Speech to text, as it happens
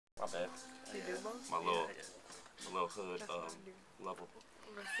My bad. You do both? My little hood level.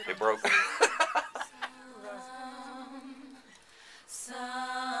 It broke.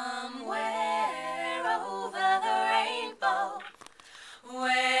 Somewhere over the rainbow,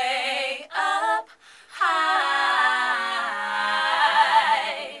 way up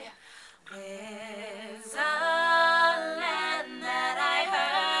high, there's a land that I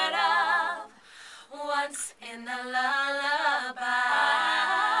heard of once in a lullaby.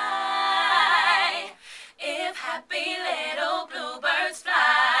 If happy little bluebirds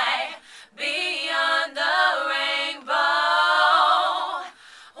fly beyond the rainbow,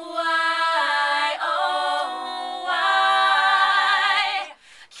 why, oh, why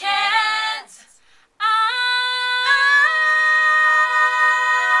can't I?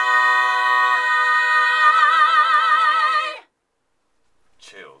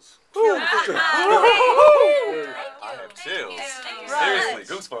 Chills. I I have chills. Thank you. Seriously,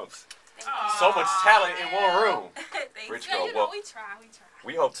 goosebumps. So much talent in one room. Rich Yeah, girl, you know, well, we try.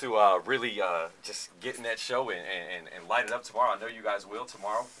 we hope to really just get in that show and light it up tomorrow. I know you guys will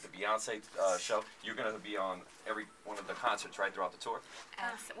tomorrow. The Beyonce show. You're going to be on every one of the concerts right throughout the tour.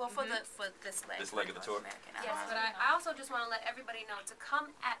 Well, for this leg. This leg of the tour. Yes, but I also just want to let everybody know to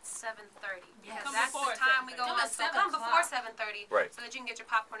come at 7:30. Yes. Because Come that's the time we go Come on. at So 7 come before o'clock. 7:30, Right. so that you can get your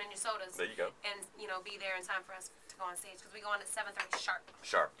popcorn and your sodas, There you go. and be there in time for us to go on stage. Because we go on at 7:30 sharp.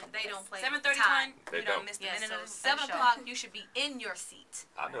 Sharp. They don't play 7:30 time. They You don't don't. miss the Yeah, minute so of the 7 show. o'clock, you should be in your seat.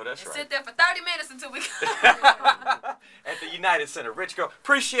 I know that's And right. sit there for 30 minutes until we come. At the United Center. Rich girl,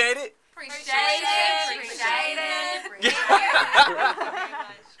 appreciate it. Appreciate it. Appreciate it. Appreciate it.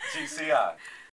 GCI.